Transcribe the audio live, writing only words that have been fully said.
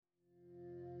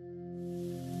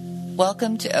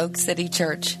Welcome to Oak City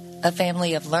Church, a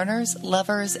family of learners,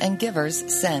 lovers, and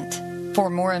givers sent. For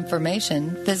more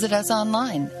information, visit us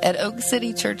online at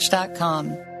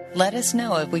oakcitychurch.com. Let us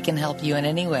know if we can help you in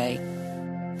any way.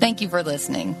 Thank you for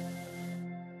listening.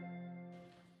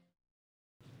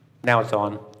 Now it's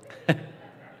on.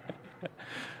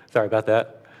 Sorry about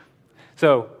that.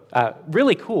 So,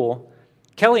 really cool.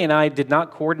 Kelly and I did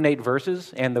not coordinate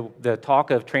verses and the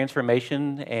talk of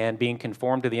transformation and being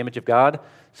conformed to the image of God.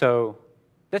 So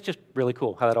that's just really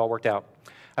cool how that all worked out.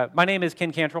 My name is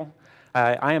Ken Cantrell.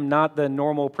 I am not the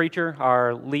normal preacher.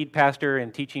 Our lead pastor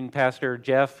and teaching pastor,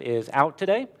 Jeff, is out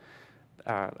today.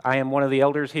 I am one of the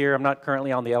elders here. I'm not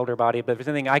currently on the elder body, but if there's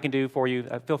anything I can do for you,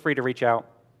 feel free to reach out.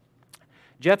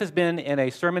 Jeff has been in a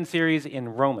sermon series in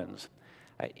Romans.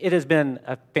 It has been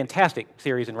a fantastic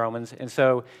series in Romans, and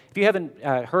so if you haven't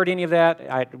heard any of that,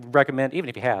 I'd recommend,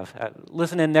 even if you have,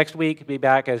 listen in next week, be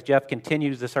back as Jeff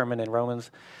continues the sermon in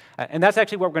Romans. And that's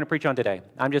actually what we're going to preach on today.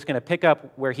 I'm just going to pick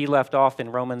up where he left off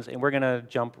in Romans, and we're going to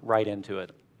jump right into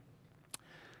it.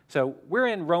 So we're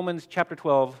in Romans chapter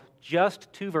 12,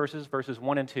 just two verses, verses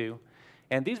 1 and 2,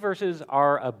 and these verses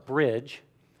are a bridge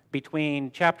between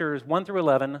chapters 1 through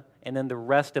 11 and then the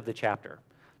rest of the chapter.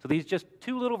 So these just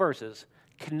two little verses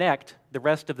connect the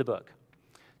rest of the book.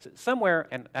 So somewhere,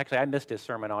 and actually I missed his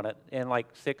sermon on it, in like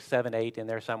 6, 7, 8, in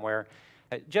there somewhere,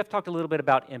 Jeff talked a little bit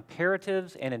about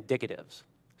imperatives and indicatives.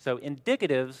 So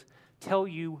indicatives tell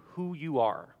you who you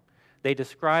are. They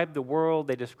describe the world,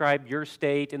 they describe your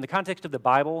state. In the context of the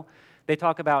Bible, they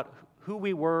talk about who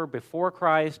we were before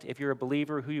Christ, if you're a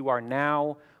believer, who you are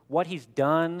now, what he's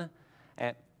done.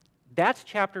 And that's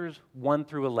chapters 1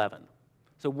 through 11.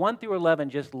 So 1 through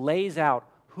 11 just lays out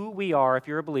who we are, if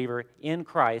you're a believer, in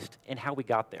Christ and how we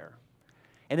got there.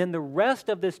 And then the rest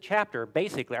of this chapter,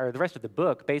 basically, or the rest of the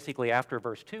book, basically after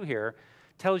verse 2 here,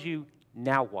 tells you,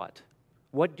 now what?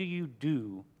 What do you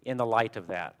do in the light of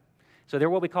that? So they're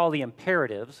what we call the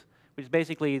imperatives, which is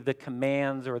basically the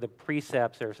commands or the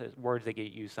precepts, or words that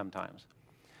get used sometimes.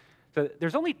 So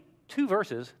there's only two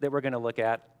verses that we're going to look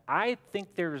at. I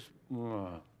think there's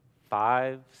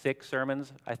 5, 6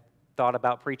 sermons I thought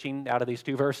about preaching out of these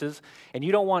two verses, and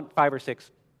you don't want 5 or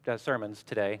 6 sermons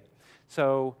today.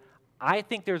 So I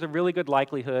think there's a really good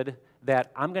likelihood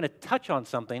that I'm going to touch on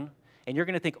something, and you're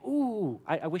going to think, ooh,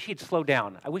 I wish he'd slow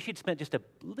down. I wish he'd spent just a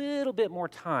little bit more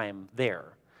time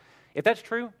there. If that's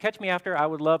true, catch me after. I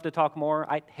would love to talk more.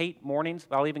 I hate mornings.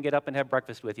 I'll even get up and have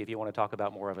breakfast with you if you want to talk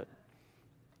about more of it.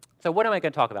 So what am I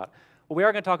going to talk about? What we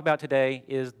are going to talk about today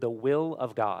is the will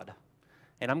of God.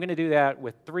 And I'm going to do that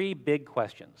with 3 big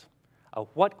questions. A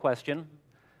what question,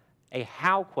 a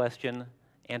how question,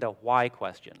 and a why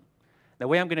question. The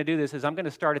way I'm going to do this is I'm going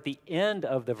to start at the end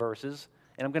of the verses,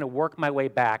 and I'm going to work my way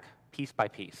back piece by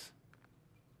piece.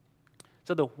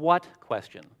 So the what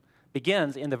question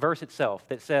begins in the verse itself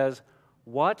that says,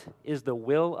 what is the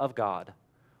will of God?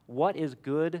 What is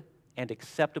good and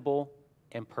acceptable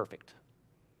and perfect?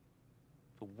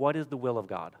 So what is the will of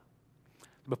God?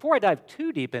 Before I dive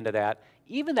too deep into that,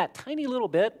 even that tiny little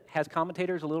bit has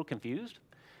commentators a little confused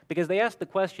because they ask the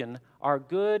question, are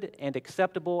good and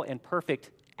acceptable and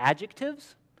perfect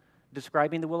adjectives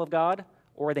describing the will of God,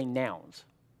 or are they nouns?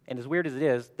 And as weird as it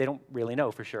is, they don't really know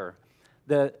for sure.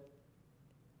 The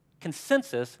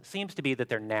consensus seems to be that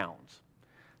they're nouns.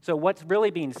 So what's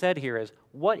really being said here is,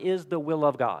 what is the will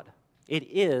of God? It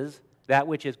is that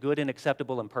which is good and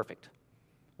acceptable and perfect.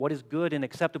 What is good and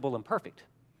acceptable and perfect?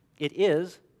 It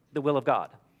is the will of God.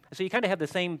 So you kind of have the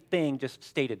same thing just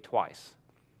stated twice.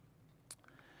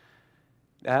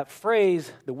 That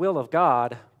phrase, the will of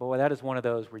God, boy, that is one of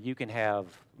those where you can have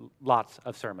lots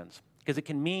of sermons because it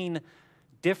can mean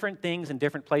different things in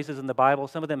different places in the Bible.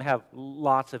 Some of them have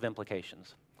lots of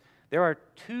implications. There are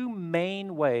 2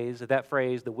 main ways that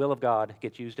phrase, the will of God,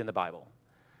 gets used in the Bible.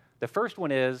 The first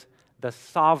one is the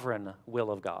sovereign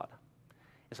will of God.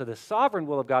 And so the sovereign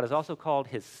will of God is also called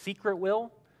his secret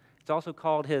will. It's also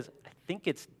called his, I think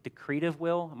it's decretive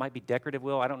will. It might be decorative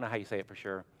will. I don't know how you say it for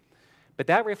sure. But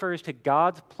that refers to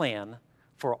God's plan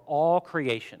for all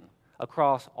creation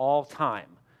across all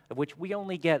time, of which we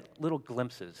only get little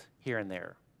glimpses here and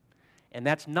there. And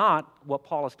that's not what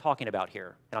Paul is talking about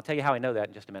here. And I'll tell you how I know that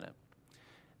in just a minute.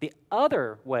 The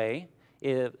other way,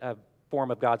 a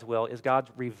form of God's will, is God's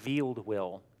revealed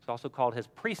will. It's also called his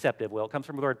preceptive will. It comes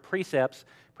from the word precepts.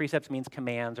 Precepts means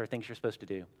commands or things you're supposed to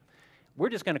do. We're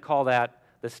just going to call that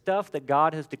the stuff that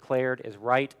God has declared is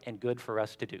right and good for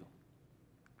us to do.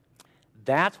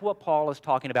 That's what Paul is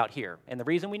talking about here. And the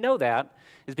reason we know that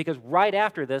is because right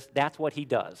after this, that's what he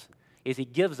does, is he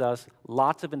gives us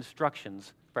lots of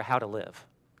instructions for how to live.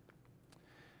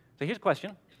 So here's a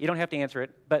question. You don't have to answer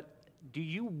it, but do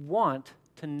you want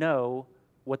to know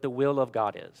what the will of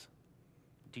God is?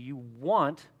 Do you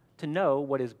want to know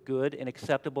what is good and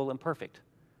acceptable and perfect?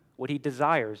 What he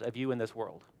desires of you in this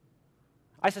world?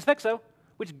 I suspect so,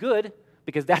 which is good,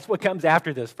 because that's what comes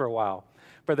after this for a while.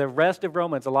 For the rest of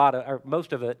Romans,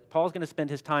 most of it, Paul's going to spend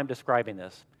his time describing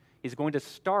this. He's going to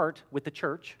start with the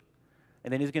church,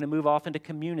 and then he's going to move off into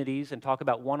communities and talk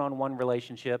about one-on-one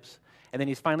relationships, and then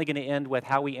he's finally going to end with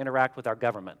how we interact with our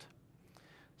government.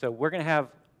 So we're going to have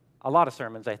a lot of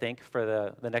sermons, I think,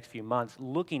 for the next few months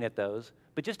looking at those,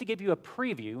 but just to give you a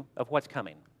preview of what's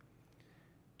coming.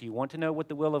 Do you want to know what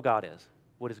the will of God is?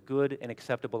 What is good and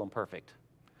acceptable and perfect?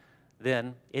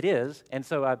 Then it is, and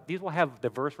so these will have the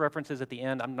verse references at the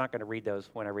end. I'm not going to read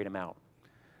those when I read them out.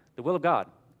 The will of God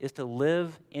is to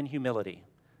live in humility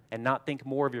and not think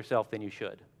more of yourself than you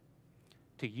should.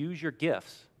 To use your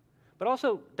gifts, but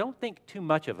also don't think too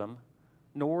much of them,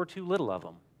 nor too little of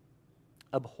them.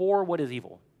 Abhor what is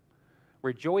evil.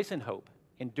 Rejoice in hope.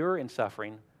 Endure in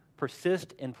suffering.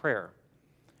 Persist in prayer.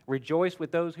 Rejoice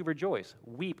with those who rejoice.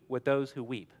 Weep with those who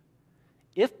weep.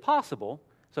 If possible,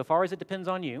 so far as it depends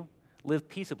on you, live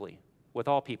peaceably with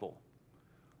all people.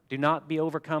 Do not be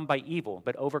overcome by evil,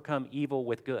 but overcome evil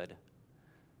with good.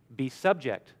 Be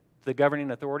subject to the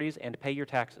governing authorities and pay your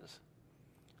taxes.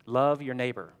 Love your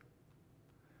neighbor.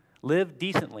 Live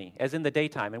decently, as in the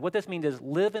daytime. And what this means is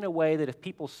live in a way that if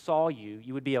people saw you,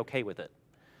 you would be okay with it.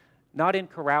 Not in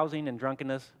carousing and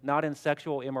drunkenness, not in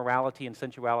sexual immorality and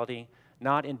sensuality,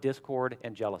 not in discord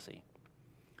and jealousy.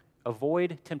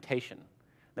 Avoid temptation.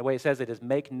 The way it says it is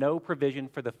make no provision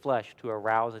for the flesh to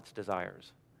arouse its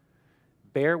desires.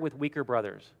 Bear with weaker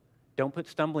brothers. Don't put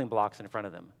stumbling blocks in front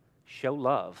of them. Show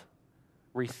love.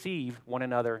 Receive one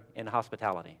another in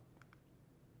hospitality.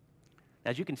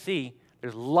 As you can see,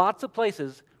 there's lots of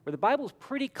places where the Bible is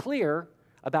pretty clear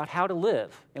about how to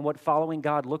live and what following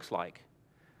God looks like.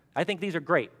 I think these are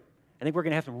great. I think we're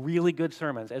going to have some really good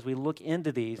sermons as we look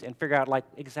into these and figure out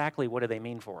exactly what do they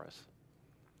mean for us.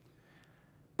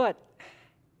 But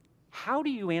how do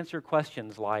you answer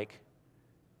questions like,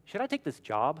 should I take this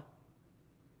job?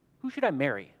 Who should I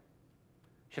marry?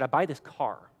 Should I buy this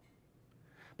car?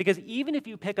 Because even if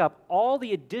you pick up all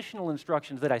the additional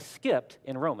instructions that I skipped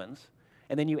in Romans,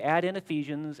 and then you add in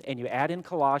Ephesians, and you add in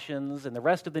Colossians, and the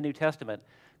rest of the New Testament,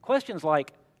 questions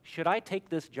like, should I take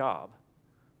this job?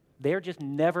 They're just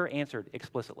never answered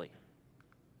explicitly.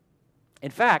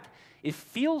 In fact, it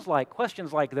feels like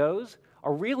questions like those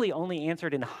are really only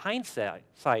answered in hindsight,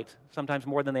 sometimes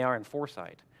more than they are in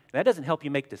foresight. And that doesn't help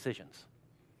you make decisions.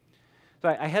 So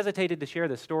I hesitated to share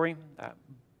this story,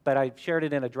 but I shared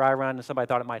it in a dry run, and somebody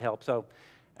thought it might help. So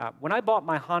when I bought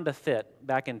my Honda Fit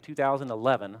back in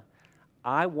 2011,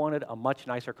 I wanted a much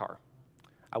nicer car.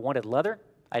 I wanted leather.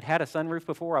 I'd had a sunroof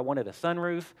before. I wanted a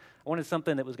sunroof. I wanted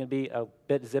something that was going to be a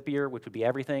bit zippier, which would be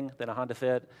everything than a Honda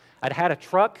Fit. I'd had a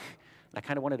truck, and I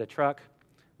kind of wanted a truck.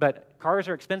 But cars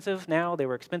are expensive now. They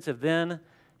were expensive then.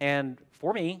 And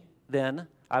for me, then,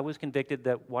 I was convicted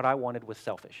that what I wanted was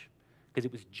selfish because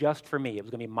it was just for me. It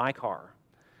was going to be my car.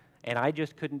 And I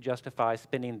just couldn't justify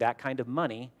spending that kind of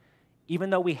money, even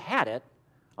though we had it,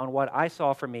 on what I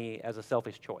saw for me as a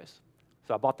selfish choice.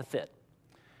 So I bought the Fit.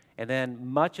 And then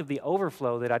much of the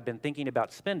overflow that I'd been thinking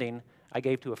about spending, I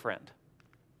gave to a friend.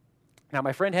 Now,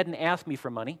 my friend hadn't asked me for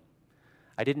money.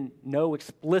 I didn't know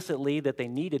explicitly that they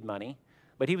needed money,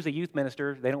 but he was a youth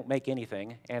minister. They don't make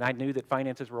anything, and I knew that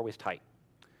finances were always tight.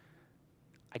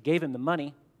 I gave him the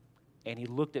money, and he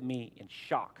looked at me in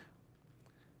shock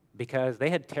because they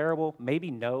had terrible,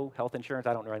 maybe no health insurance.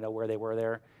 I don't really know where they were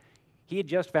there. He had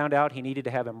just found out he needed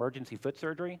to have emergency foot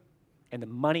surgery, and the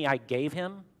money I gave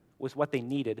him was what they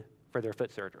needed for their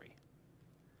foot surgery.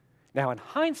 Now, in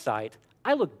hindsight,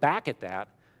 I look back at that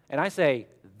and I say,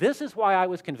 this is why I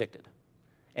was convicted,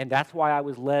 and that's why I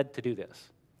was led to do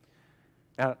this.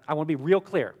 Now, I want to be real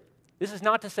clear. This is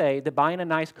not to say that buying a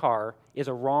nice car is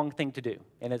a wrong thing to do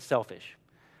and it's selfish.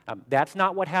 That's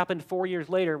not what happened 4 years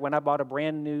later when I bought a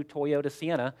brand new Toyota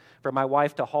Sienna for my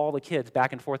wife to haul the kids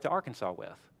back and forth to Arkansas with.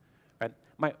 Right?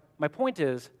 My point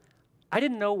is, I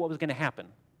didn't know what was going to happen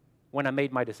when I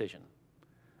made my decision.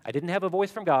 I didn't have a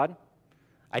voice from God.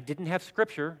 I didn't have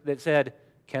scripture that said,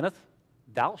 Kenneth,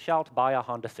 thou shalt buy a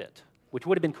Honda Fit, which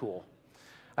would have been cool.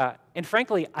 And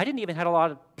frankly, I didn't even have a lot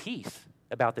of peace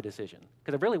about the decision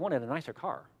because I really wanted a nicer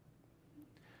car.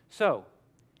 So,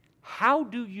 how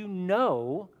do you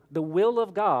know the will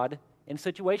of God in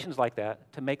situations like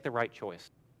that to make the right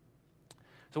choice?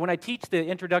 So when I teach the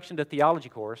Introduction to Theology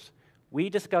course, we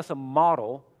discuss a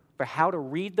model for how to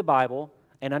read the Bible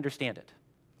and understand it.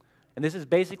 And this is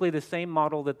basically the same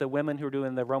model that the women who are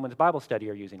doing the Romans Bible study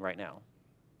are using right now.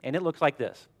 And it looks like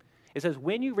this. It says,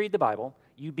 when you read the Bible,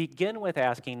 you begin with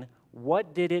asking,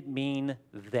 what did it mean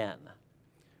then?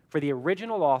 For the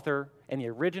original author and the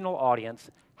original audience,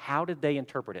 how did they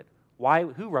interpret it?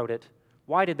 Who wrote it?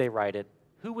 Why did they write it?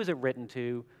 Who was it written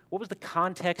to? What was the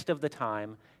context of the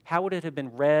time? How would it have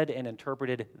been read and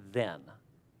interpreted then?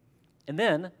 And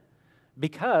then,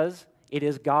 because it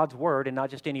is God's word and not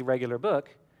just any regular book,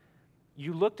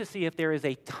 you look to see if there is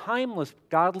a timeless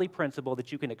godly principle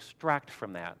that you can extract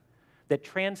from that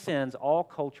transcends all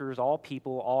cultures, all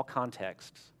people, all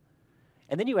contexts.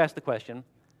 And then you ask the question,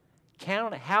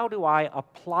 how do I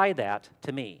apply that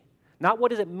to me? Not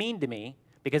what does it mean to me,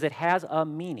 because it has a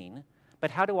meaning,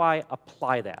 but how do I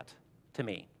apply that to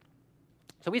me?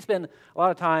 So we spend a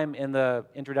lot of time in the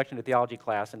Introduction to Theology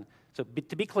class, and so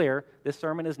to be clear, this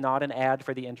sermon is not an ad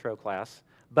for the intro class,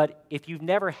 but if you've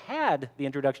never had the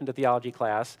Introduction to Theology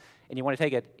class and you want to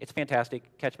take it, it's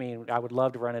fantastic. Catch me, and I would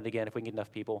love to run it again if we can get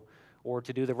enough people, or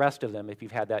to do the rest of them if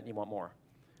you've had that and you want more.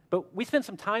 But we spend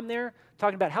some time there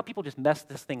talking about how people just mess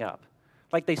this thing up.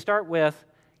 Like they start with,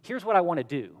 here's what I want to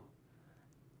do.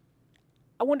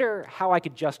 I wonder how I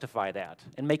could justify that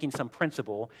and making some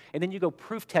principle, and then you go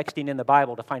proof texting in the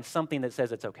Bible to find something that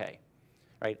says it's okay,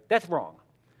 right? That's wrong.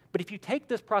 But if you take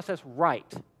this process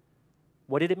right,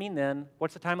 what did it mean then?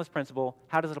 What's the timeless principle?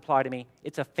 How does it apply to me?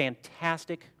 It's a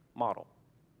fantastic model.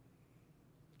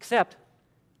 Except,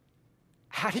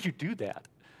 how do you do that?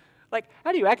 Like,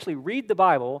 how do you actually read the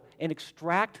Bible and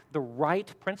extract the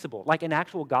right principle, like an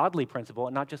actual godly principle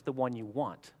and not just the one you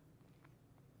want?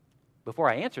 Before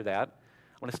I answer that,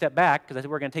 I want to step back because I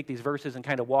think we're going to take these verses and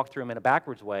kind of walk through them in a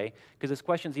backwards way because this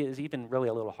question is even really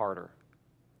a little harder.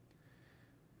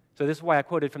 So this is why I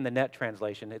quoted from the Net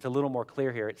translation. It's a little more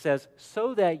clear here. It says,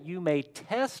 so that you may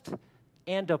test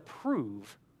and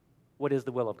approve what is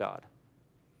the will of God.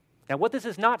 Now, what this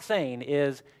is not saying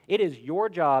is it is your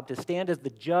job to stand as the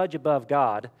judge above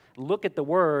God, look at the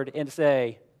word, and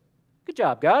say, good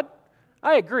job, God.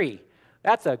 I agree.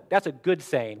 That's a good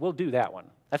saying. We'll do that one.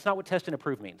 That's not what test and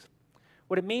approve means.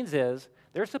 What it means is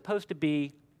there's supposed to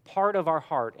be part of our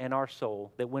heart and our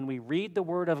soul that when we read the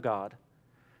word of God,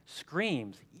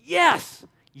 screams, yes,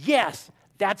 yes,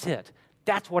 that's it.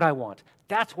 That's what I want.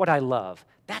 That's what I love.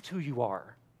 That's who you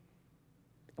are.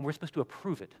 And we're supposed to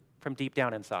approve it from deep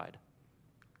down inside.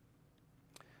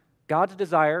 God's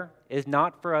desire is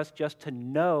not for us just to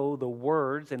know the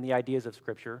words and the ideas of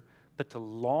Scripture, but to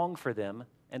long for them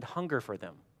and hunger for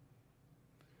them.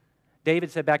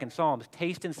 David said back in Psalms,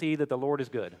 taste and see that the Lord is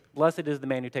good. Blessed is the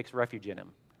man who takes refuge in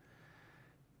him.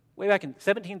 Way back in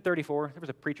 1734, there was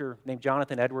a preacher named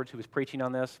Jonathan Edwards who was preaching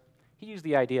on this. He used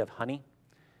the idea of honey.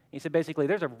 He said basically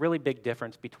there's a really big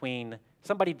difference between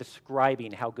somebody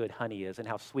describing how good honey is and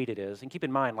how sweet it is, and keep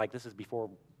in mind, like this is before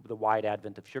the wide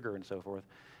advent of sugar and so forth,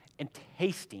 and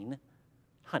tasting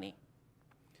honey.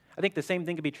 I think the same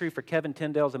thing could be true for Kevin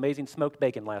Tyndale's amazing smoked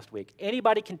bacon last week.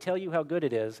 Anybody can tell you how good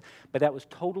it is, but that was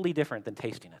totally different than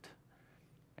tasting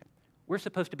it. We're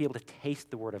supposed to be able to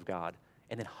taste the Word of God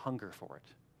and then hunger for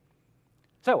it.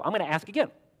 So I'm going to ask again,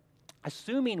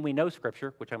 assuming we know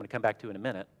Scripture, which I'm going to come back to in a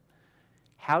minute,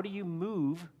 how do you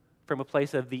move from a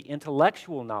place of the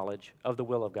intellectual knowledge of the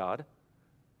will of God,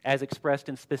 as expressed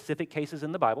in specific cases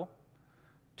in the Bible,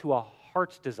 to a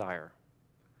heart's desire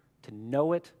to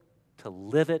know it, to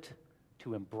live it,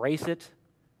 to embrace it,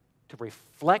 to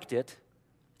reflect it,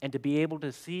 and to be able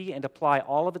to see and apply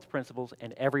all of its principles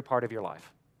in every part of your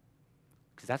life?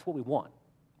 Because that's what we want,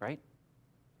 right?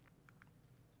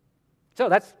 So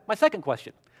that's my second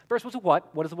question. First was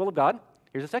what? What is the will of God?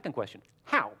 Here's the second question.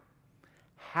 How?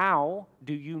 How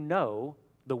do you know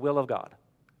the will of God?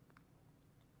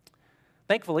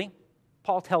 Thankfully,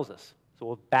 Paul tells us. So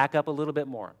we'll back up a little bit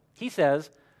more. He says,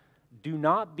 do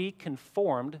not be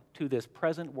conformed to this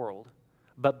present world,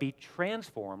 but be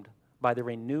transformed by the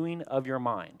renewing of your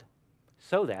mind,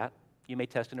 so that you may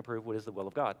test and approve what is the will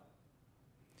of God.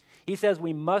 He says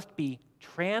we must be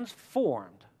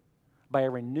transformed by a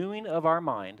renewing of our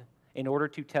mind in order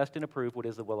to test and approve what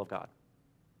is the will of God.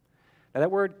 Now,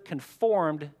 that word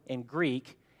conformed in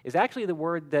Greek is actually the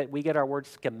word that we get our word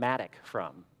schematic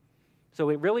from. So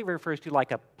it really refers to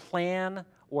like a plan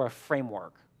or a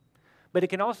framework. But it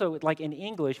can also, like in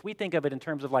English, we think of it in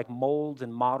terms of like molds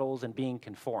and models and being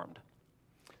conformed.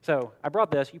 So I brought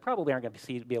this. You probably aren't going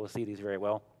to be able to see these very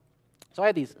well. So I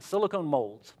have these silicone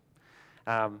molds.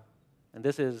 And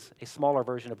this is a smaller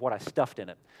version of what I stuffed in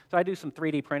it. So I do some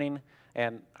 3D printing,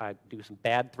 and I do some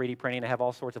bad 3D printing. I have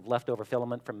all sorts of leftover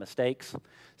filament from mistakes.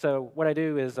 So what I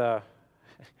do is I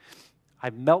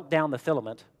melt down the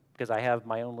filament, because I have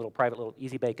my own little private little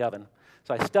easy bake oven.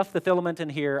 So I stuff the filament in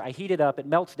here, I heat it up, it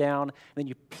melts down, and then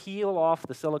you peel off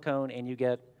the silicone, and you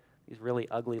get these really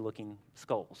ugly-looking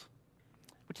skulls,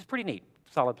 which is pretty neat,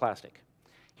 solid plastic.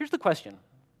 Here's the question.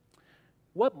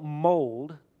 What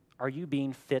mold are you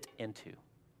being fit into?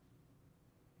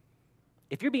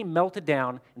 If you're being melted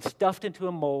down and stuffed into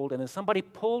a mold and then somebody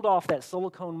pulled off that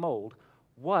silicone mold,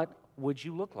 what would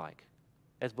you look like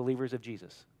as believers of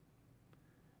Jesus?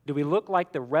 Do we look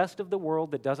like the rest of the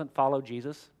world that doesn't follow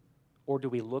Jesus, or do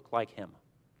we look like him?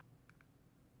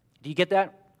 Do you get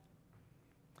that?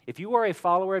 If you are a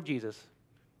follower of Jesus,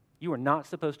 you are not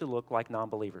supposed to look like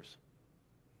non-believers.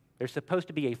 There's supposed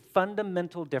to be a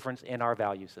fundamental difference in our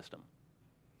value system.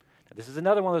 Now, this is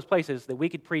another one of those places that we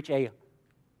could preach a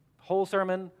whole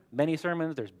sermon, many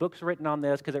sermons. There's books written on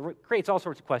this because it creates all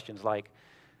sorts of questions like,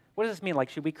 what does this mean? Like,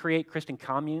 should we create Christian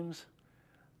communes?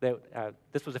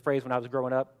 This was a phrase when I was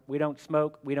growing up. We don't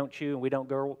smoke, we don't chew, and we don't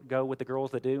go with the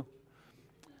girls that do.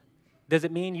 Does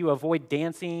it mean you avoid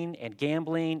dancing and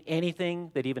gambling,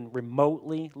 anything that even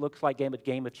remotely looks like a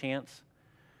game of chance?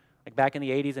 Like back in the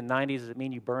 80s and 90s, does it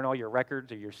mean you burn all your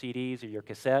records or your CDs or your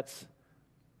cassettes?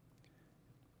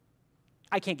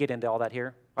 I can't get into all that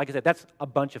here. Like I said, that's a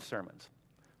bunch of sermons.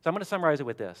 So I'm going to summarize it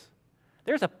with this.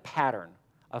 There's a pattern,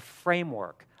 a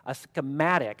framework, a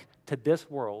schematic to this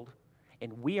world,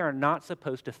 and we are not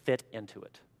supposed to fit into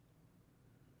it.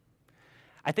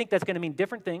 I think that's going to mean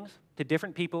different things to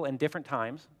different people in different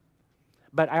times.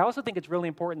 But I also think it's really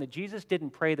important that Jesus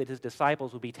didn't pray that his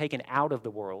disciples would be taken out of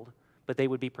the world, but they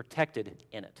would be protected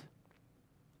in it.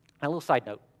 A little side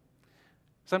note.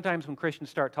 Sometimes when Christians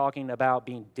start talking about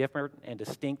being different and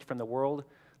distinct from the world,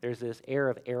 there's this air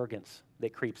of arrogance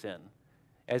that creeps in,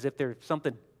 as if there's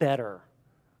something better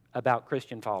about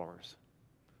Christian followers.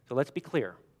 So let's be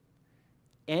clear.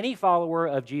 Any follower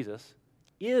of Jesus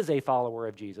is a follower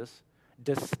of Jesus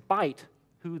despite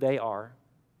who they are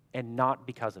and not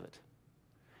because of it.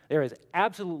 There is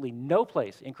absolutely no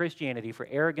place in Christianity for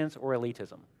arrogance or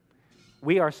elitism.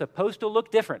 We are supposed to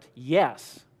look different,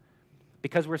 yes,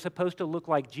 because we're supposed to look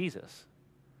like Jesus.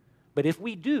 But if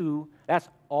we do, that's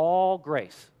all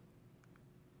grace.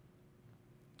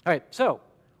 All right, so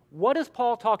what is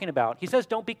Paul talking about? He says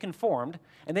don't be conformed,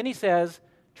 and then he says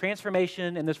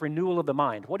transformation and this renewal of the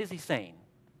mind. What is he saying?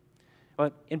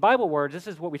 Well, in Bible words, this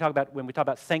is what we talk about when we talk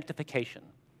about sanctification.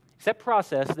 It's that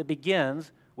process that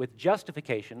begins with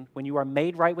justification, when you are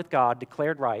made right with God,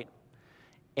 declared right,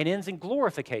 and ends in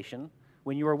glorification,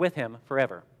 when you are with him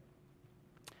forever.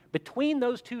 Between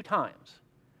those two times,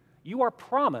 you are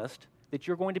promised that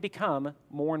you're going to become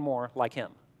more and more like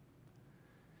him.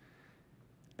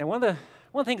 And one of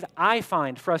the things I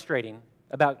find frustrating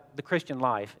about the Christian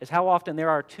life is how often there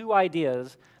are two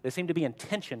ideas that seem to be in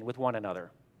tension with one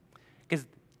another. Because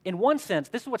in one sense,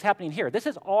 this is what's happening here. This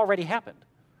has already happened.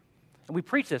 And we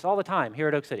preach this all the time here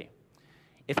at Oak City.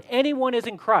 If anyone is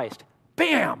in Christ,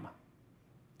 bam!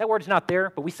 That word's not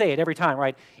there, but we say it every time,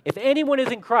 right? If anyone is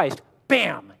in Christ,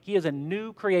 bam! He is a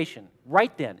new creation.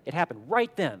 Right then. It happened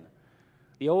right then.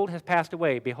 The old has passed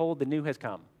away. Behold, the new has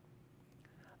come.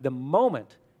 The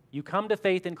moment you come to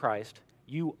faith in Christ,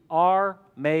 you are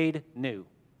made new.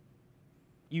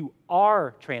 You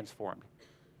are transformed.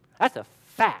 That's a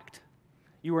fact.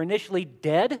 You were initially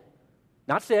dead,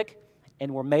 not sick,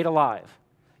 and were made alive.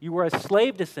 You were a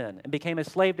slave to sin and became a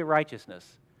slave to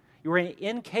righteousness. You were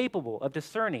incapable of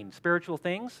discerning spiritual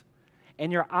things,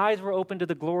 and your eyes were open to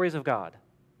the glories of God.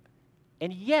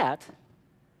 And yet,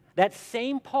 that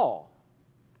same Paul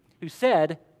who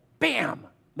said, bam,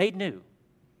 made new,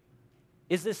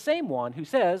 is the same one who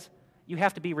says you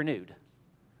have to be renewed.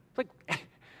 It's like,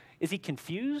 is he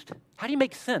confused? How do you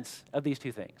make sense of these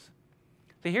two things?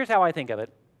 So here's how I think of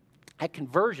it. At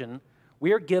conversion,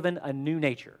 we are given a new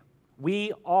nature.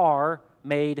 We are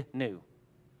made new.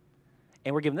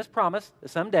 And we're given this promise that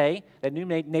someday that new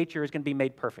nature is going to be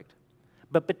made perfect.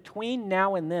 But between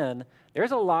now and then,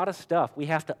 there's a lot of stuff we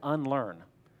have to unlearn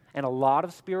and a lot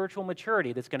of spiritual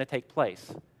maturity that's going to take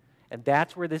place. And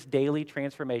that's where this daily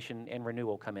transformation and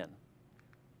renewal come in.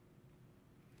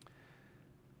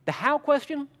 The how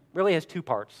question really has two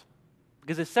parts.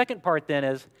 Because the second part then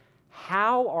is,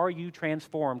 how are you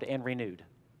transformed and renewed?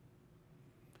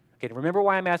 Okay, remember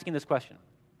why I'm asking this question.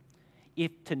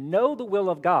 If to know the will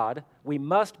of God, we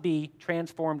must be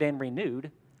transformed and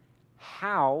renewed,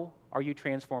 how are you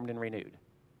transformed and renewed?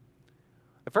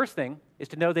 The first thing is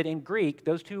to know that in Greek,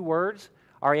 those two words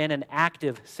are in an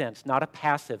active sense, not a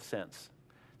passive sense.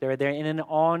 They're in an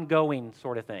ongoing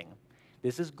sort of thing.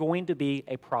 This is going to be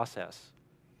a process.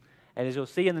 And as you'll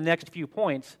see in the next few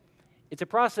points, it's a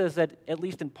process that, at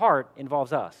least in part,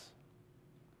 involves us.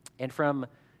 And from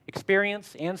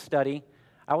experience and study,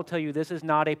 I will tell you this is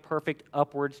not a perfect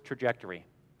upwards trajectory.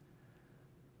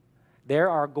 There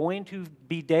are going to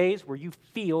be days where you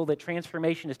feel that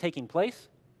transformation is taking place,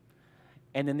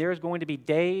 and then there's going to be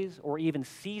days or even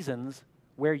seasons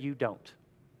where you don't.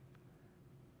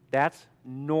 That's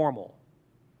normal.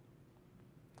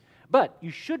 But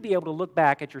you should be able to look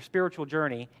back at your spiritual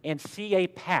journey and see a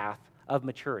path of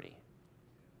maturity.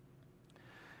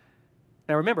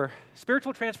 Now remember,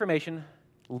 spiritual transformation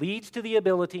leads to the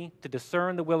ability to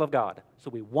discern the will of God. So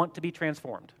we want to be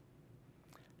transformed.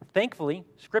 Thankfully,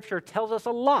 Scripture tells us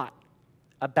a lot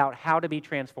about how to be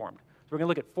transformed. So we're going to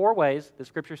look at 4 ways that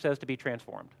Scripture says to be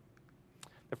transformed.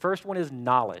 The first one is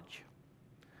knowledge.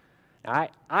 Now,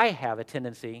 I have a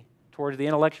tendency towards the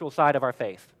intellectual side of our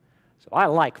faith. So I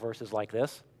like verses like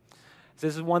this.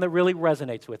 This is one that really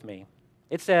resonates with me.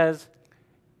 It says,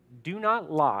 "Do not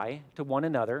lie to one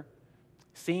another,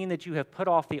 seeing that you have put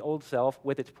off the old self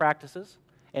with its practices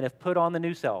and have put on the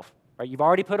new self." Right? You've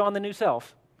already put on the new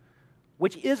self,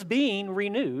 which is being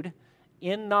renewed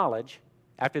in knowledge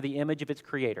after the image of its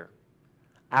creator.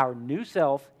 Our new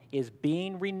self is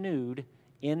being renewed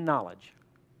in knowledge.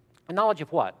 And knowledge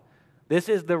of what? This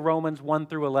is the Romans 1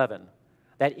 through 11.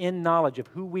 That in knowledge of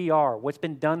who we are, what's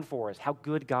been done for us, how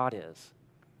good God is.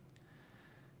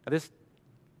 Now this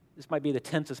might be the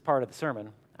tensest part of the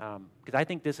sermon, because I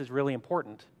think this is really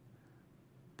important,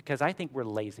 because I think we're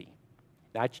lazy.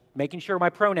 Now, making sure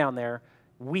my pronoun there,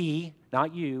 we,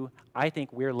 not you, I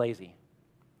think we're lazy.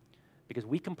 Because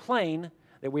we complain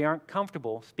that we aren't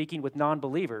comfortable speaking with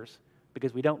non-believers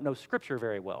because we don't know Scripture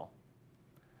very well.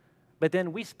 But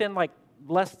then we spend like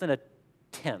less than a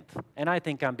tenth, and I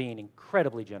think I'm being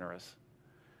incredibly generous,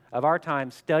 of our time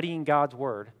studying God's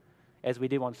Word as we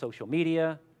do on social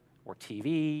media or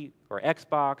TV or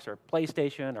Xbox or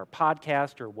PlayStation or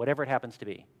podcast or whatever it happens to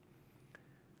be.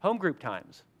 Home group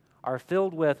times are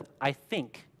filled with I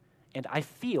think and I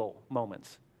feel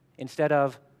moments instead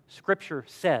of Scripture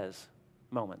says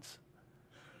moments.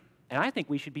 And I think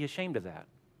we should be ashamed of that.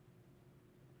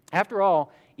 After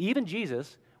all, even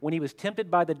Jesus, when he was tempted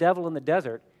by the devil in the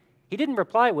desert, he didn't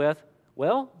reply with,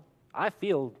 "Well, I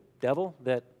feel, devil,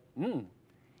 that,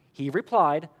 He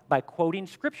replied by quoting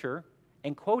Scripture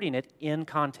and quoting it in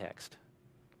context.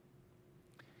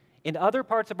 In other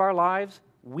parts of our lives,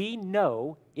 we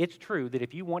know it's true that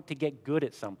if you want to get good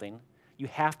at something, you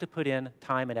have to put in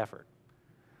time and effort.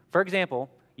 For example,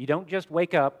 you don't just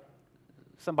wake up,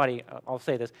 I'll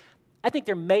say this, I think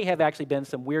there may have actually been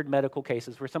some weird medical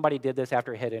cases where somebody did this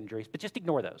after head injuries, but just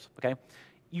ignore those, okay?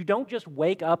 You don't just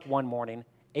wake up one morning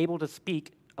able to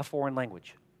speak a foreign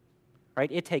language,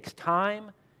 right? It takes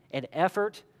time and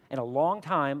effort and a long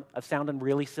time of sounding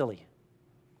really silly.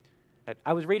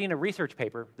 I was reading a research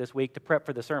paper this week to prep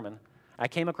for the sermon. I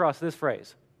came across this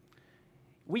phrase.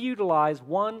 We utilize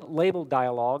one labeled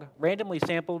dialogue randomly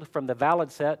sampled from the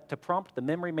valid set to prompt the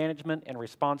memory management and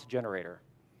response generator.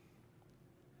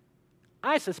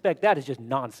 I suspect that is just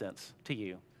nonsense to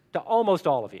you, to almost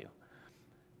all of you.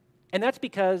 And that's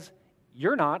because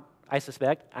you're not, I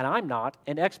suspect, and I'm not,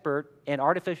 an expert in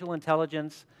artificial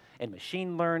intelligence and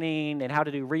machine learning and how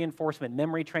to do reinforcement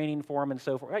memory training for them and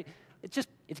so forth. Right?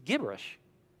 It's gibberish.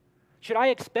 Should I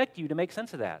expect you to make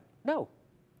sense of that? No,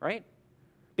 right?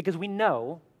 Because we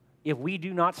know if we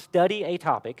do not study a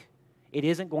topic, it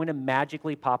isn't going to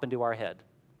magically pop into our head.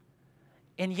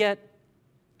 And yet,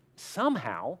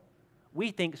 somehow,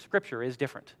 we think Scripture is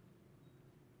different.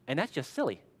 And that's just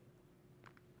silly.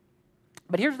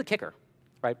 But here's the kicker,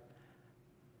 right?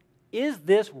 Is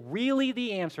this really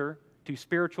the answer to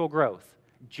spiritual growth?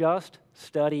 Just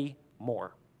study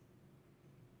more.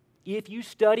 If you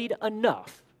studied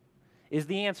enough, is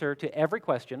the answer to every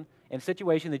question and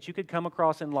situation that you could come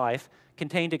across in life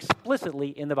contained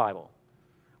explicitly in the Bible?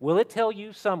 Will it tell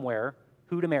you somewhere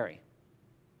who to marry?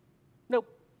 Nope.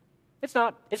 It's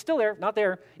not. It's still there, not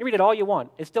there. You read it all you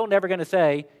want. It's still never going to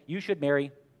say, you should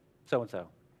marry so-and-so.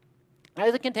 Now,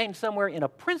 is it contained somewhere in a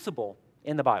principle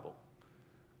in the Bible?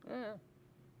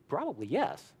 Probably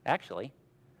yes, actually.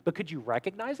 But could you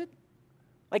recognize it?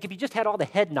 Like if you just had all the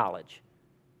head knowledge,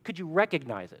 could you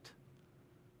recognize it?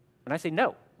 And I say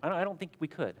no, I don't think we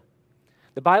could.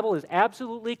 The Bible is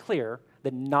absolutely clear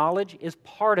that knowledge is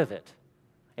part of it.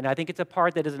 And I think it's a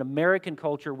part that as an American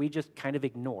culture we just kind of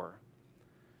ignore.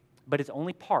 But it's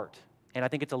only part, and I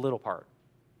think it's a little part.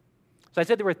 So I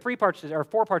said there were 4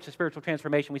 parts of spiritual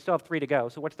transformation. We still have 3 to go,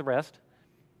 so what's the rest?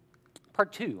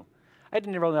 Part 2. I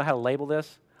didn't really know how to label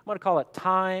this. I'm going to call it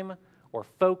time or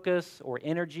focus or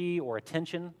energy or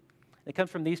attention. It comes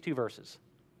from these 2 verses.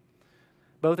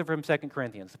 Both are from 2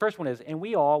 Corinthians. The first one is, and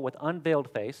we all, with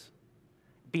unveiled face,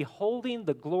 beholding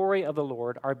the glory of the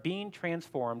Lord, are being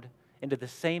transformed into the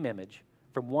same image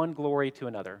from one glory to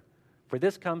another. For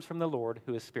this comes from the Lord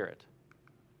who is Spirit.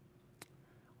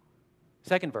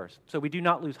 Second verse, so we do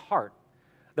not lose heart.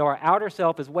 Though our outer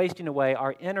self is wasting away,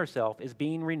 our inner self is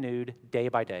being renewed day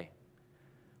by day.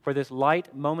 For this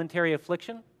light momentary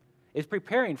affliction is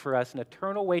preparing for us an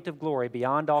eternal weight of glory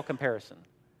beyond all comparison.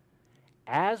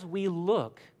 As we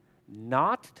look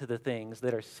not to the things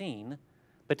that are seen,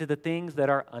 but to the things that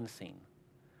are unseen.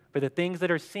 For the things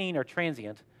that are seen are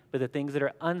transient, but the things that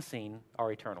are unseen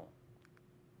are eternal.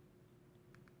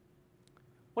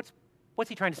 What's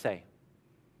he trying to say?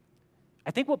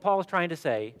 I think what Paul is trying to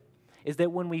say is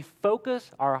that when we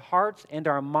focus our hearts and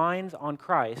our minds on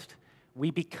Christ, we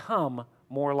become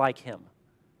more like him.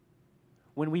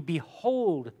 When we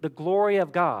behold the glory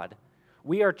of God,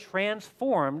 we are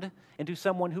transformed into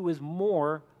someone who is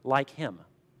more like him.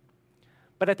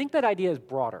 But I think that idea is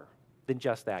broader than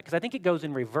just that, because I think it goes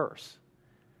in reverse.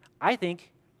 I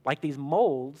think, like these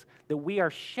molds, that we are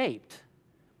shaped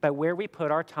by where we put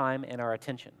our time and our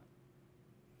attention.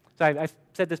 So I've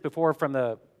said this before when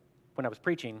I was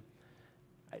preaching.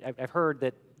 I've heard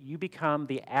that you become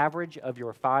the average of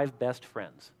your 5 best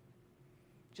friends.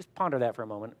 Just ponder that for a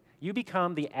moment. You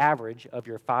become the average of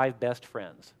your 5 best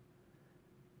friends.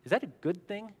 Is that a good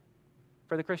thing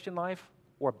for the Christian life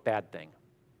or a bad thing?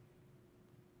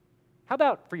 How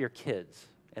about for your kids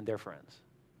and their friends?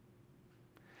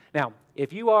 Now,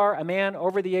 if you are a man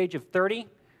over the age of 30,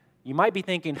 you might be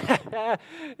thinking,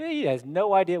 he has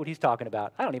no idea what he's talking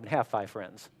about. I don't even have 5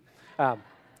 friends.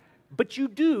 But you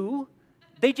do.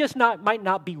 They just might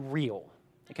not be real,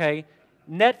 okay?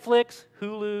 Netflix,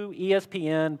 Hulu,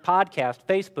 ESPN, podcast,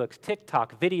 Facebook,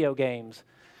 TikTok, video games,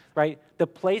 right? The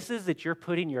places that you're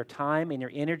putting your time and your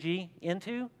energy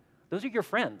into, those are your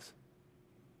friends.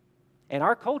 And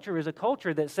our culture is a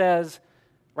culture that says,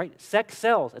 right, sex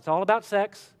sells. It's all about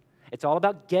sex. It's all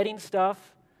about getting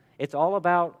stuff. It's all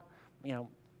about,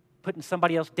 putting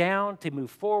somebody else down to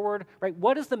move forward, right?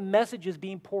 What is the messages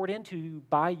being poured into you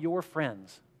by your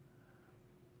friends?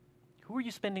 Who are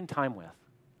you spending time with?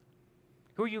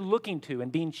 Who are you looking to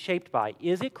and being shaped by?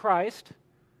 Is it Christ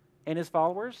and his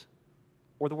followers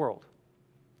or the world?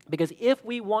 Because if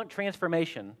we want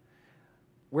transformation,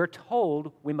 we're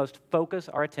told we must focus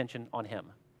our attention on him.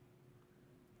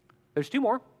 There's 2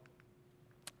 more.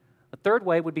 The third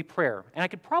way would be prayer. And I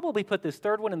could probably put this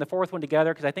third one and the fourth one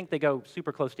together because I think they go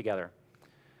super close together.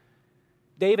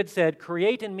 David said,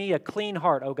 "Create in me a clean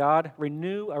heart, O God,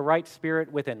 renew a right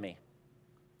spirit within me."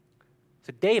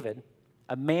 So David,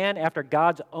 a man after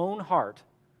God's own heart,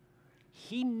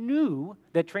 he knew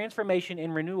that transformation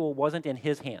and renewal wasn't in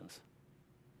his hands.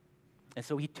 And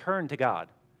so he turned to God.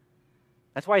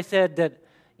 That's why I said that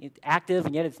it's active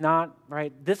and yet it's not,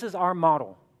 right? This is our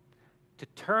model, to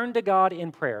turn to God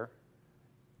in prayer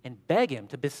and beg him,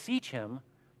 to beseech him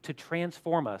to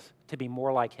transform us to be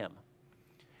more like him.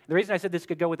 The reason I said this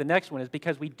could go with the next one is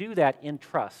because we do that in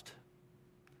trust.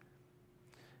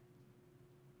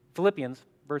 Philippians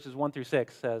verses 1 through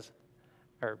 6 says,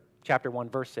 or chapter 1,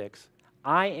 verse 6,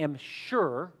 I am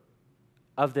sure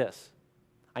of this.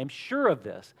 I am sure of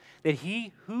this, that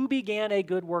he who began a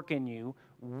good work in you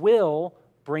will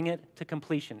bring it to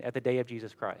completion at the day of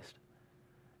Jesus Christ.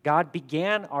 God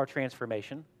began our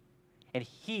transformation, and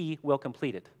he will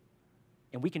complete it.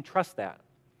 And we can trust that.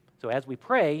 So as we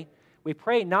pray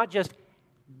not just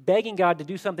begging God to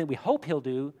do something we hope he'll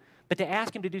do, but to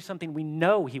ask him to do something we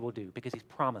know he will do because he's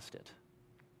promised it.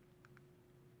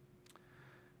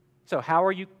 So how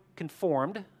are you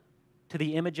conformed to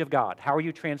the image of God? How are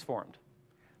you transformed?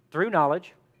 Through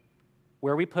knowledge,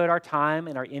 where we put our time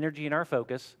and our energy and our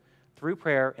focus, through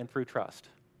prayer and through trust.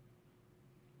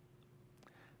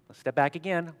 Let's step back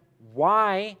again.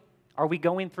 Why are we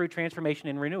going through transformation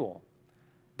and renewal?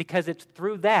 Because it's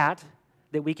through that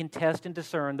we can test and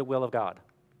discern the will of God.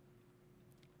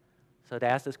 So to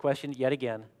ask this question yet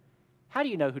again, how do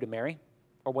you know who to marry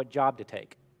or what job to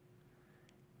take?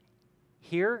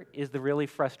 Here is the really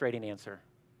frustrating answer.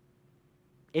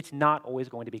 It's not always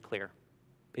going to be clear.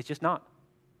 It's just not.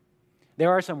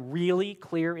 There are some really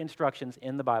clear instructions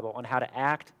in the Bible on how to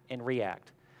act and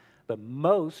react. But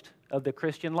most of the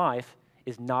Christian life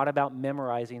is not about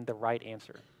memorizing the right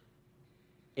answer.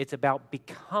 It's about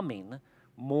becoming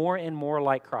more and more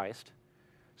like Christ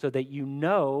so that you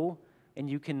know and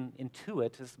you can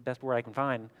intuit, is the best word I can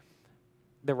find,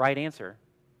 the right answer.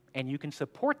 And you can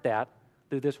support that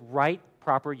through this right,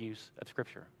 proper use of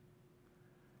Scripture.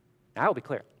 Now, I will be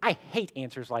clear. I hate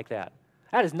answers like that.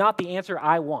 That is not the answer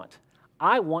I want.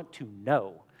 I want to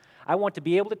know. I want to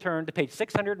be able to turn to page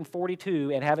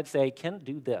 642 and have it say, Ken,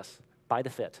 do this by the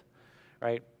fit,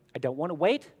 right? I don't want to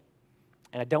wait,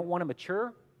 and I don't want to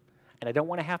mature, and I don't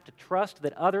want to have to trust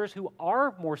that others who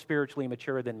are more spiritually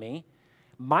mature than me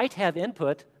might have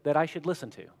input that I should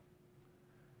listen to.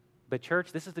 But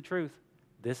church, this is the truth.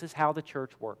 This is how the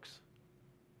church works.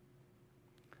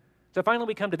 So finally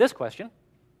we come to this question,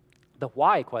 the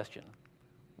why question.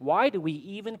 Why do we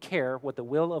even care what the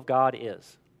will of God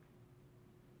is?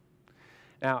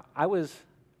 Now, I was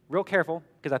real careful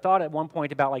because I thought at one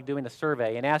point about like doing a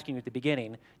survey and asking you at the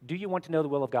beginning, do you want to know the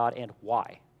will of God and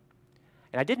why?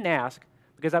 And I didn't ask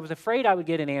because I was afraid I would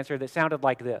get an answer that sounded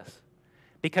like this.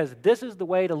 Because this is the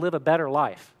way to live a better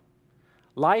life.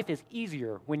 Life is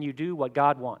easier when you do what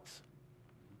God wants.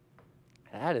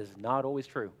 That is not always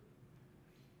true.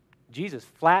 Jesus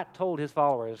flat told his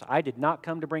followers, I did not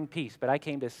come to bring peace, but I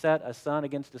came to set a son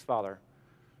against his father.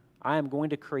 I am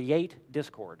going to create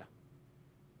discord.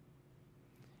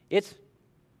 It's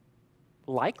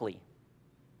likely.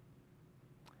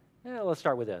 Let's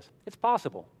start with this. It's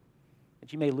possible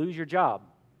that you may lose your job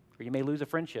or you may lose a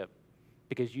friendship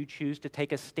because you choose to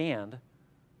take a stand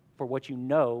for what you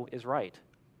know is right.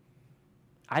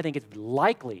 I think it's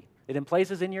likely that in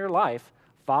places in your life,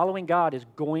 following God is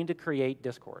going to create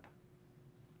discord.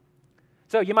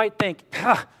 So you might think,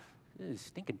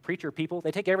 stinking preacher people,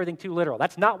 they take everything too literal.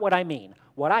 That's not what I mean.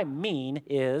 What I mean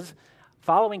is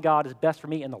following God is best for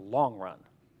me in the long run.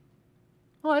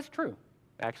 Well, that's true,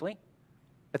 actually.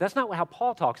 But that's not how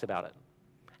Paul talks about it.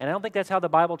 And I don't think that's how the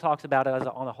Bible talks about it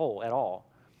on the whole at all.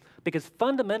 Because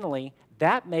fundamentally,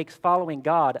 that makes following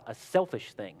God a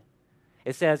selfish thing.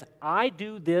 It says, I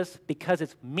do this because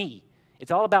it's me.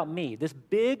 It's all about me. This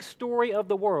big story of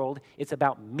the world, it's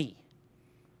about me.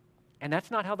 And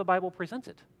that's not how the Bible presents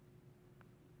it.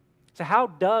 So how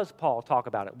does Paul talk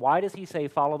about it? Why does he say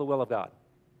follow the will of God?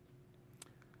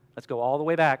 Let's go all the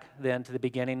way back then to the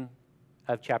beginning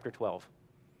of chapter 12.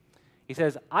 He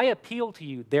says, I appeal to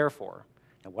you, therefore.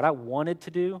 And what I wanted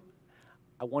to do,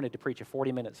 I wanted to preach a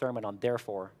 40-minute sermon on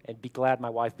therefore and be glad my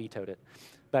wife vetoed it.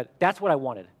 But that's what I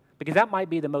wanted, because that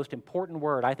might be the most important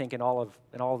word, I think, in all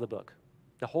of the book,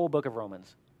 the whole book of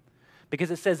Romans. Because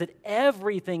it says that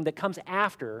everything that comes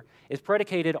after is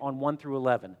predicated on 1 through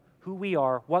 11. Who we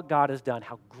are, what God has done,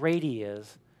 how great he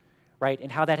is, right?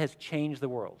 And how that has changed the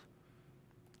world.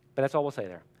 But that's all we'll say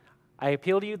there. I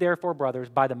appeal to you, therefore, brothers,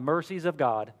 by the mercies of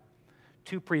God,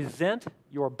 to present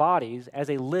your bodies as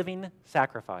a living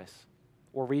sacrifice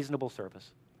or reasonable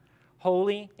service,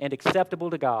 holy and acceptable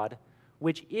to God,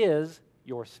 which is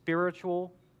your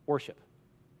spiritual worship.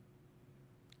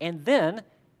 And then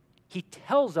he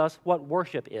tells us what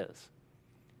worship is.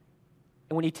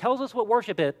 And when he tells us what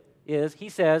worship is, he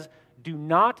says, do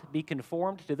not be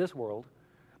conformed to this world,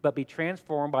 but be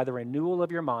transformed by the renewal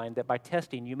of your mind, that by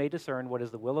testing you may discern what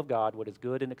is the will of God, what is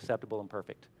good and acceptable and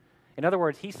perfect. In other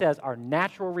words, he says our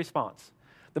natural response,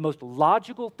 the most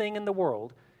logical thing in the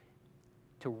world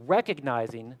to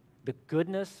recognizing the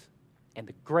goodness and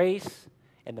the grace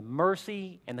and the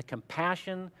mercy and the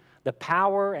compassion, the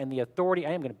power and the authority,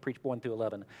 I am going to preach 1 through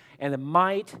 11, and the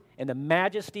might and the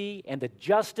majesty and the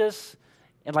justice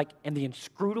and the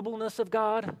inscrutableness of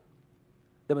God,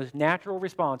 the most natural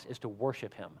response is to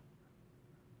worship him.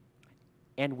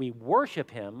 And we worship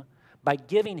him by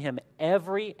giving him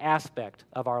every aspect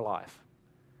of our life.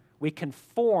 We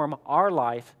conform our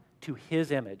life to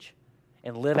his image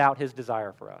and live out his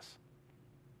desire for us.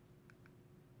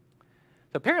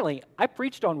 So apparently, I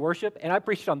preached on worship, and I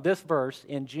preached on this verse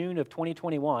in June of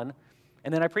 2021,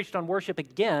 and then I preached on worship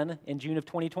again in June of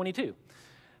 2022.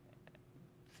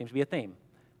 Seems to be a theme.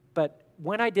 But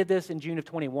when I did this in June of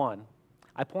 21,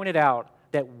 I pointed out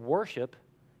that worship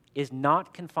is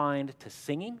not confined to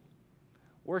singing.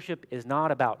 Worship is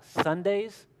not about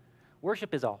Sundays.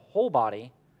 Worship is a whole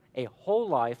body, a whole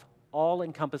life,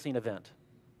 all-encompassing event.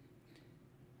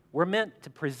 We're meant to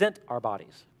present our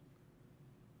bodies,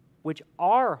 which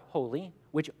are holy,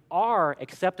 which are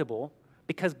acceptable,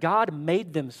 because God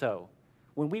made them so.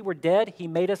 When we were dead, he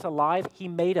made us alive. He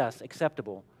made us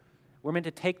acceptable. We're meant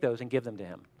to take those and give them to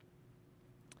him.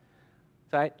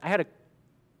 So I had a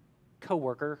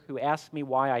coworker who asked me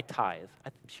why I tithe. I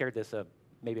shared this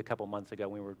maybe a couple months ago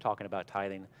when we were talking about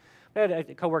tithing. I had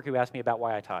a coworker who asked me about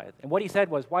why I tithe. And what he said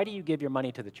was, why do you give your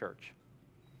money to the church?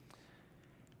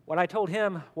 What I told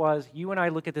him was, you and I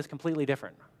look at this completely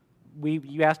different.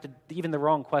 You asked even the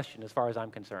wrong question as far as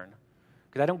I'm concerned,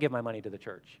 because I don't give my money to the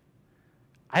church.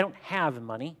 I don't have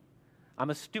money. I'm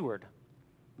a steward.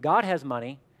 God has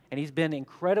money, and he's been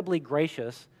incredibly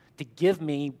gracious to give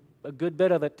me a good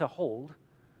bit of it to hold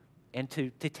and to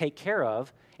take care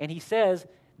of. And he says,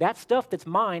 that stuff that's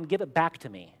mine, give it back to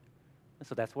me. And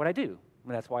so that's what I do,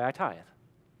 and that's why I tithe.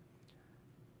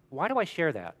 Why do I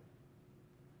share that?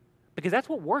 Because that's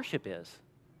what worship is.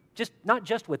 Not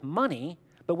just with money,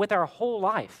 but with our whole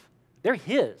life. They're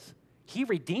his. He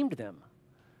redeemed them.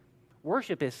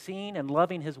 Worship is seeing and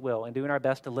loving His will and doing our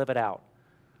best to live it out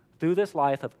through this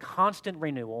life of constant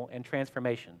renewal and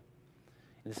transformation.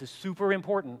 And this is super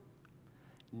important,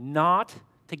 not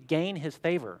to gain His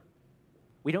favor.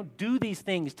 We don't do these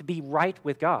things to be right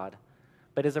with God,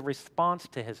 but as a response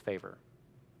to His favor.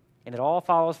 And it all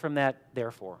follows from that,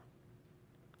 therefore.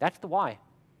 That's the why.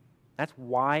 That's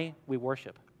why we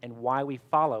worship and why we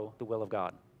follow the will of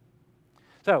God.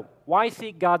 So, why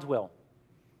seek God's will?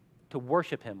 To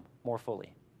worship Him more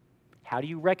fully. How do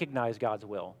you recognize God's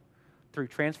will? Through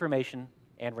transformation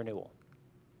and renewal.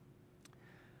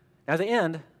 Now, as I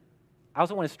end, I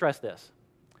also want to stress this.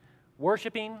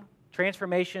 Worshiping,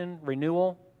 transformation,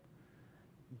 renewal,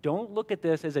 don't look at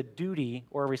this as a duty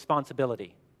or a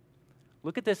responsibility.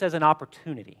 Look at this as an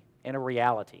opportunity and a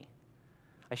reality.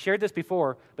 I shared this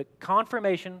before, but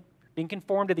confirmation, being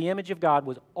conformed to the image of God,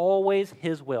 was always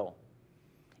His will.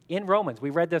 In Romans, we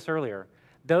read this earlier,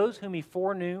 those whom He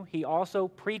foreknew, He also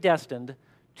predestined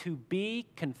to be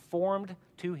conformed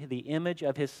to the image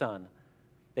of His Son,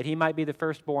 that He might be the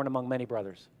firstborn among many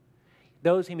brothers.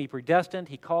 Those whom He predestined,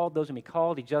 He called. Those whom He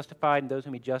called, He justified. And those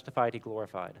whom He justified, He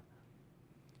glorified.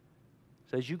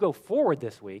 So as you go forward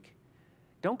this week,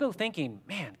 don't go thinking,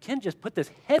 man, Ken just put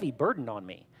this heavy burden on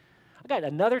me. I got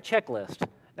another checklist.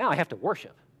 Now I have to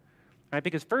worship. Right?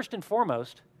 Because first and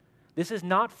foremost, this is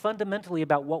not fundamentally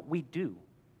about what we do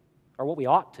or what we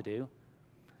ought to do.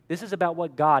 This is about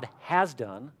what God has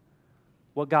done,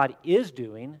 what God is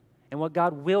doing, and what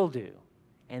God will do.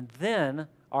 And then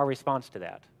our response to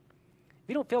that. If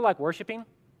you don't feel like worshiping,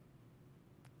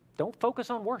 don't focus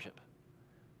on worship.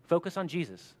 Focus on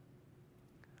Jesus.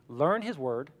 Learn His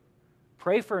word.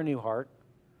 Pray for a new heart.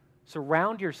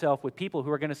 Surround yourself with people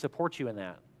who are going to support you in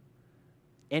that.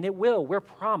 And it will, we're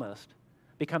promised,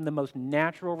 become the most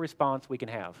natural response we can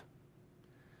have.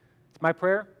 It's my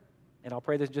prayer, and I'll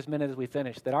pray this in just a minute as we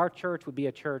finish, that our church would be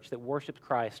a church that worships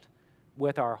Christ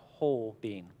with our whole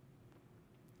being.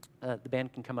 The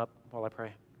band can come up while I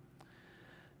pray.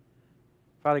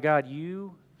 Father God,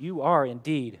 you are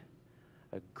indeed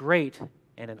a great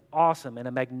and an awesome and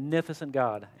a magnificent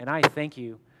God, and I thank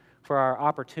you for our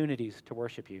opportunities to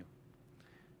worship you.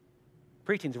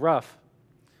 Preaching's rough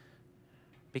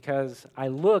because I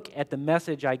look at the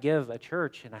message I give a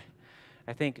church and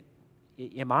I think,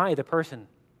 am I the person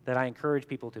that I encourage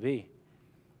people to be?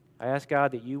 I ask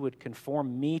God that you would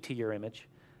conform me to your image.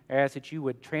 I ask that you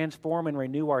would transform and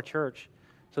renew our church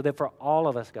so that for all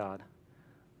of us, God,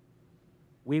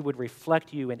 we would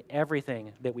reflect you in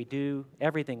everything that we do,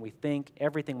 everything we think,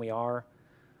 everything we are.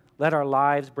 Let our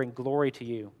lives bring glory to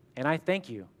you. And I thank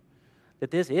you that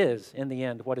this is, in the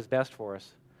end, what is best for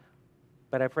us.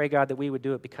 But I pray, God, that we would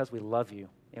do it because we love you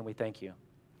and we thank you.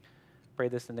 Pray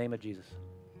this in the name of Jesus.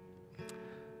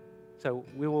 So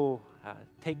we will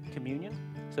take communion.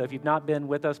 So if you've not been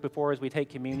with us before as we take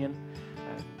communion,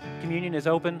 communion is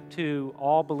open to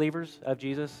all believers of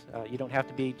Jesus. You don't have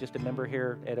to be just a member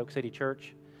here at Oak City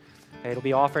Church. It'll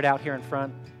be offered out here in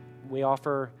front. We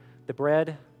offer the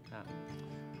bread,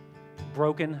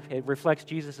 broken. It reflects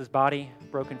Jesus' body,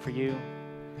 broken for you.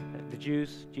 The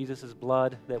juice, Jesus'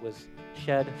 blood that was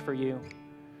shed for you.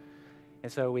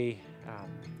 And so we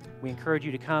encourage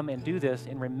you to come and do this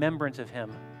in remembrance of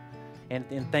him and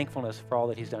in thankfulness for all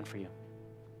that he's done for you.